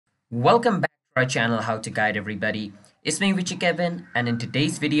Welcome back to our channel How to Guide Everybody. It's me Richie Kevin, and in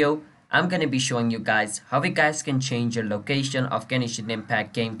today's video I'm gonna be showing you guys how you guys can change your location of Genshin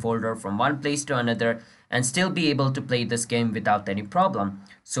Impact game folder from one place to another and still be able to play this game without any problem.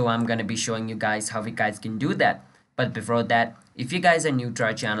 So I'm gonna be showing you guys how you guys can do that. But before that, if you guys are new to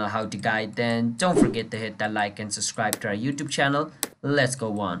our channel How to Guide, then don't forget to hit that like and subscribe to our YouTube channel. Let's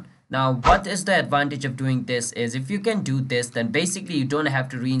go on. Now, what is the advantage of doing this is if you can do this, then basically you don't have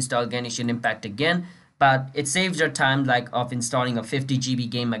to reinstall Genshin Impact again, but it saves your time like of installing a 50 GB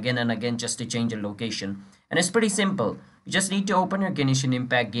game again and again just to change your location. And it's pretty simple. You just need to open your Genshin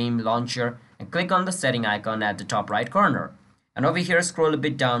Impact game launcher and click on the setting icon at the top right corner. And over here, scroll a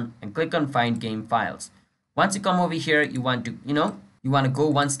bit down and click on Find Game Files. Once you come over here, you want to go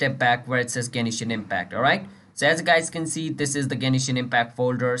one step back where it says Genshin Impact, alright? So as you guys can see, this is the Genshin Impact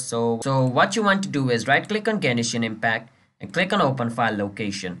folder. So what you want to do is right click on Genshin Impact and click on Open File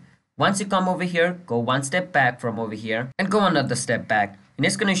Location. Once you come over here, go one step back from over here and go another step back. And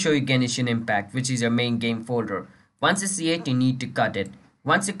it's going to show you Genshin Impact, which is your main game folder. Once you see it, you need to cut it.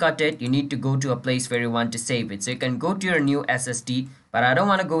 Once you cut it, you need to go to a place where you want to save it. So you can go to your new SSD, but I don't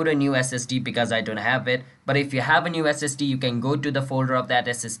want to go to a new SSD because I don't have it. But if you have a new SSD, you can go to the folder of that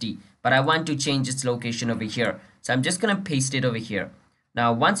SSD. But I want to change its location over here. So I'm just going to paste it over here.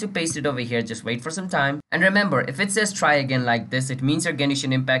 Now, once you paste it over here, just wait for some time. And remember, if it says try again like this, it means your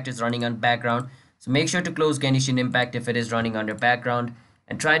Genshin Impact is running on background. So make sure to close Genshin Impact if it is running on your background.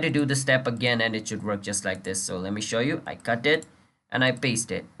 And try to do the step again and it should work just like this. So let me show you. I cut it and I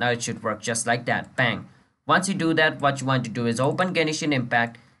paste it. Now it should work just like that. Bang. Once you do that, what you want to do is open Genshin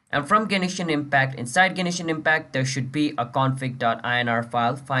Impact. And from Genshin Impact, inside Genshin Impact, there should be a config.inr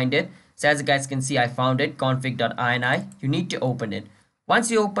file. Find it. So as you guys can see, I found it, config.ini. You need to open it.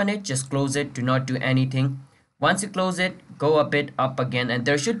 Once you open it, just close it. Do not do anything. Once you close it, go a bit up again. And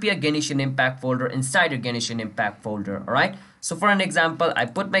there should be a Genshin Impact folder inside your Genshin Impact folder. Alright. So for an example, I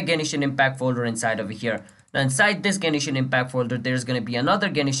put my Genshin Impact folder inside over here. Now inside this Genshin Impact folder, there's going to be another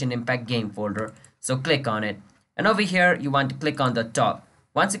Genshin Impact game folder. So click on it. And over here, you want to click on the top.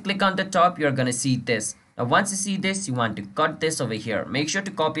 Once you click on the top, you're going to see this. Now once you see this, you want to cut this over here. Make sure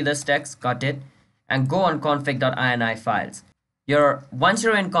to copy this text, cut it, and go on config.ini files. Once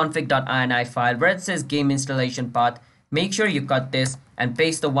you're in config.ini file, where it says game installation path, make sure you cut this and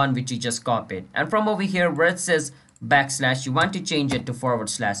paste the one which you just copied. And from over here, where it says backslash, you want to change it to forward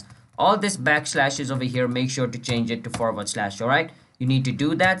slash. All this backslashes over here, make sure to change it to forward slash, alright? You need to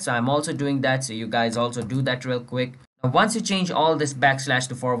do that, so I'm also doing that, so you guys also do that real quick. Now once you change all this backslash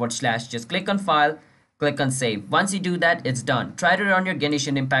to forward slash, just click on file, click on save. Once you do that, it's done. Try to run your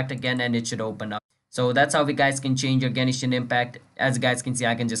Genshin Impact again and it should open up. So that's how you guys can change your Genshin Impact. As you guys can see,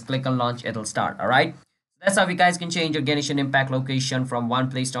 I can just click on launch, it'll start, alright? That's how you guys can change your Genshin Impact location from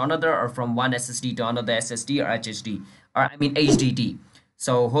one place to another, or from one SSD to another SSD or HDD.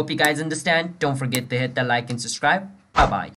 So hope you guys understand. Don't forget to hit the like and subscribe. Bye bye.